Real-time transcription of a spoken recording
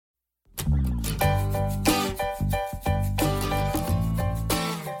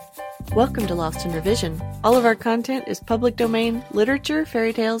Welcome to Lost in Revision. All of our content is public domain, literature,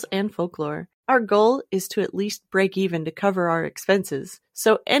 fairy tales, and folklore. Our goal is to at least break even to cover our expenses,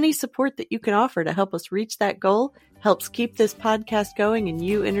 so any support that you can offer to help us reach that goal helps keep this podcast going and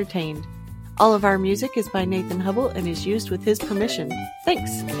you entertained. All of our music is by Nathan Hubble and is used with his permission.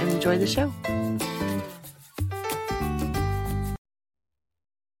 Thanks, and enjoy the show.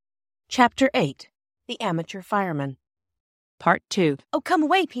 Chapter 8. The Amateur Fireman. Part 2. "Oh, come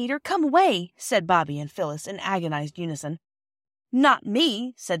away, Peter, come away," said Bobby and Phyllis in agonized unison. "Not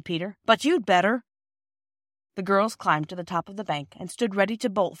me," said Peter, "but you'd better." The girls climbed to the top of the bank and stood ready to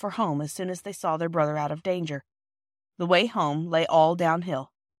bolt for home as soon as they saw their brother out of danger. The way home lay all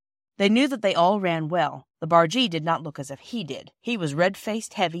downhill. They knew that they all ran well. The bargee did not look as if he did. He was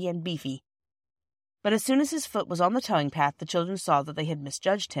red-faced, heavy, and beefy. But as soon as his foot was on the towing path, the children saw that they had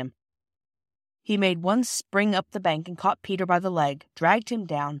misjudged him. He made one spring up the bank and caught Peter by the leg, dragged him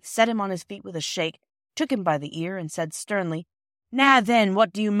down, set him on his feet with a shake, took him by the ear, and said sternly, "Now then,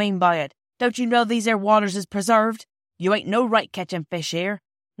 what do you mean by it? Don't you know these 'ere waters is preserved? You ain't no right catching fish here,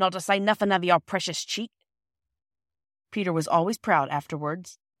 not to say nothing of your precious cheek." Peter was always proud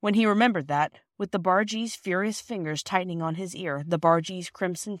afterwards, when he remembered that, with the bargee's furious fingers tightening on his ear, the bargee's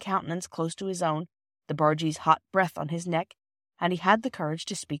crimson countenance close to his own, the bargee's hot breath on his neck, and he had the courage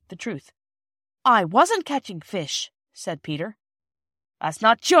to speak the truth. "I wasn't catching fish," said Peter. "That's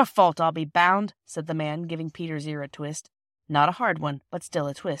not your fault, I'll be bound," said the man, giving Peter's ear a twist. Not a hard one, but still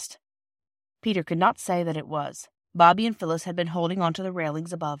a twist. Peter could not say that it was. Bobby and Phyllis had been holding onto the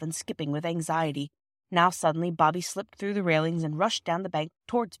railings above and skipping with anxiety. Now suddenly Bobby slipped through the railings and rushed down the bank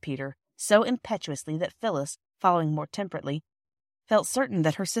towards Peter, so impetuously that Phyllis, following more temperately, felt certain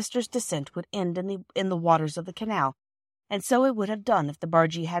that her sister's descent would end in the waters of the canal. And so it would have done if the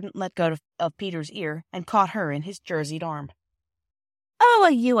bargee hadn't let go of Peter's ear and caught her in his jerseyed arm. "Oh,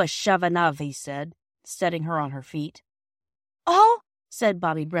 are you a shoving of?" he said, setting her on her feet. "Oh," said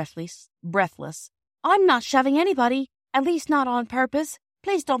Bobby breathless. "I'm not shoving anybody, at least not on purpose.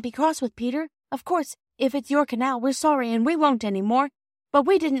 Please don't be cross with Peter. Of course, if it's your canal, we're sorry and we won't any more, but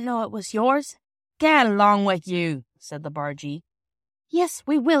we didn't know it was yours." "Get along with you," said the bargee. "Yes,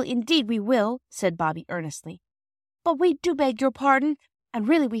 we will, indeed we will," said Bobby earnestly. "But we do beg your pardon, and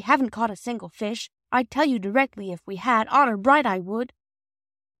really we haven't caught a single fish. I'd tell you directly if we had, honor bright I would."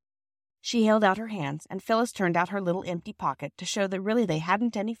 She held out her hands, and Phyllis turned out her little empty pocket to show that really they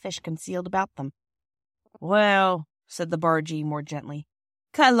hadn't any fish concealed about them. "Well," said the bargee more gently,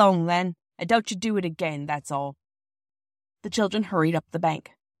 "cut along then, and don't you do it again, that's all." The children hurried up the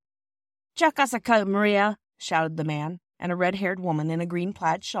bank. "Chuck us a coat, Maria," shouted the man, and a red-haired woman in a green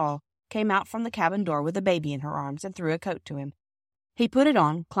plaid shawl came out from the cabin door with a baby in her arms and threw a coat to him. He put it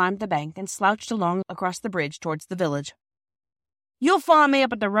on, climbed the bank, and slouched along across the bridge towards the village. "You'll find me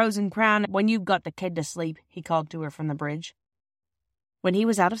up at the Rose and Crown when you've got the kid to sleep," he called to her from the bridge. When he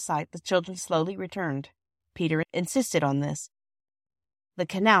was out of sight, the children slowly returned. Peter insisted on this. "The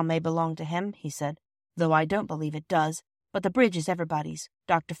canal may belong to him," he said, "though I don't believe it does, but the bridge is everybody's.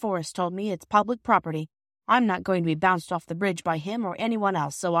 Dr. Forrest told me it's public property. I'm not going to be bounced off the bridge by him or anyone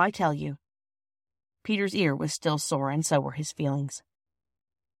else, so I tell you." Peter's ear was still sore, and so were his feelings.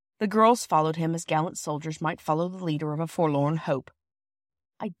 The girls followed him as gallant soldiers might follow the leader of a forlorn hope.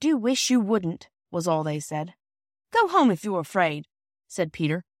 "I do wish you wouldn't," was all they said. "Go home if you're afraid," said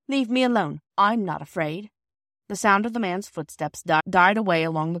Peter. "Leave me alone. I'm not afraid." The sound of the man's footsteps died away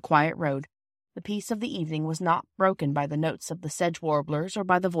along the quiet road. The peace of the evening was not broken by the notes of the sedge warblers or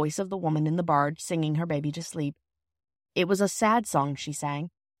by the voice of the woman in the barge singing her baby to sleep. It was a sad song she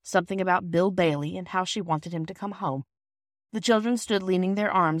sang, something about Bill Bailey and how she wanted him to come home. The children stood leaning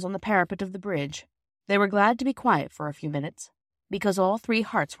their arms on the parapet of the bridge. They were glad to be quiet for a few minutes, because all three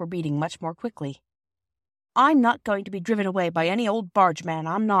hearts were beating much more quickly. "I'm not going to be driven away by any old bargeman,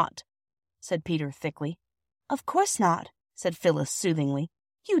 I'm not," said Peter thickly. "Of course not," said Phyllis soothingly.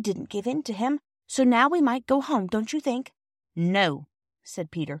 "You didn't give in to him, so now we might go home, don't you think?" "No," said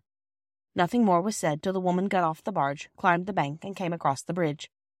Peter. Nothing more was said till the woman got off the barge, climbed the bank, and came across the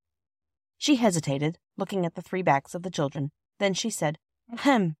bridge. She hesitated, looking at the three backs of the children. Then she said,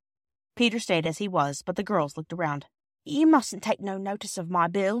 "Ahem." Peter stayed as he was, but the girls looked around. "You mustn't take no notice of my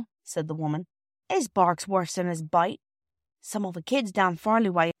Bill," said the woman. "His bark's worse than his bite. Some of the kids down Farley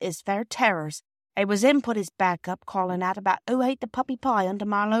way is fair terrors. It was him put his back up, calling out about who ate the puppy pie under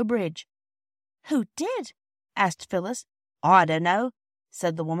Marlow Bridge." "Who did?" asked Phyllis. "I don't know,"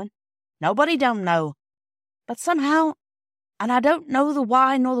 said the woman. "Nobody don't know. But somehow, and I don't know the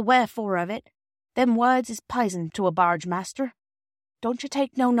why nor the wherefore of it, them words is p'ison to a barge master. Don't you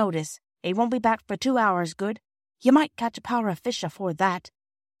take no notice. He won't be back for 2 hours good. You might catch a power of fish afore that.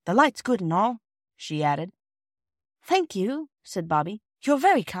 The light's good and all," she added. "Thank you," said Bobby. "You're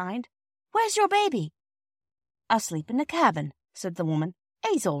very kind. Where's your baby?" "Asleep in the cabin," said the woman.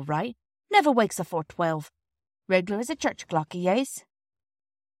 "He's all right. Never wakes afore 12. Reg'lar as a church clock, he is."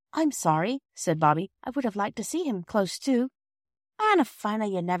 "I'm sorry," said Bobby. "I would have liked to see him close to." "And a finer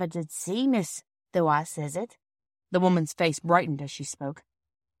you never did see, miss, though I says it." The woman's face brightened as she spoke.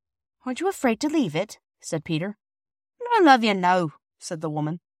 "Aren't you afraid to leave it?" said Peter. "None of you know," said the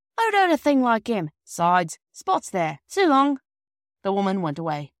woman. "I'd heard a thing like him. Sides, Spot's there. So long." The woman went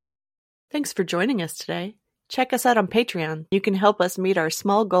away. Thanks for joining us today. Check us out on Patreon. You can help us meet our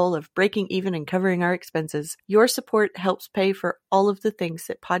small goal of breaking even and covering our expenses. Your support helps pay for all of the things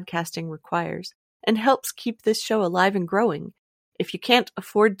that podcasting requires and helps keep this show alive and growing. If you can't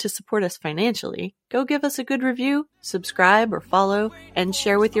afford to support us financially, go give us a good review, subscribe or follow, and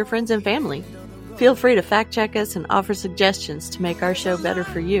share with your friends and family. Feel free to fact-check us and offer suggestions to make our show better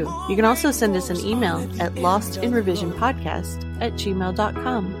for you. You can also send us an email at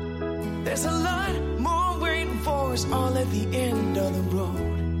lostinrevisionpodcast@gmail.com. There's a lot more waiting for us all at the end of the road.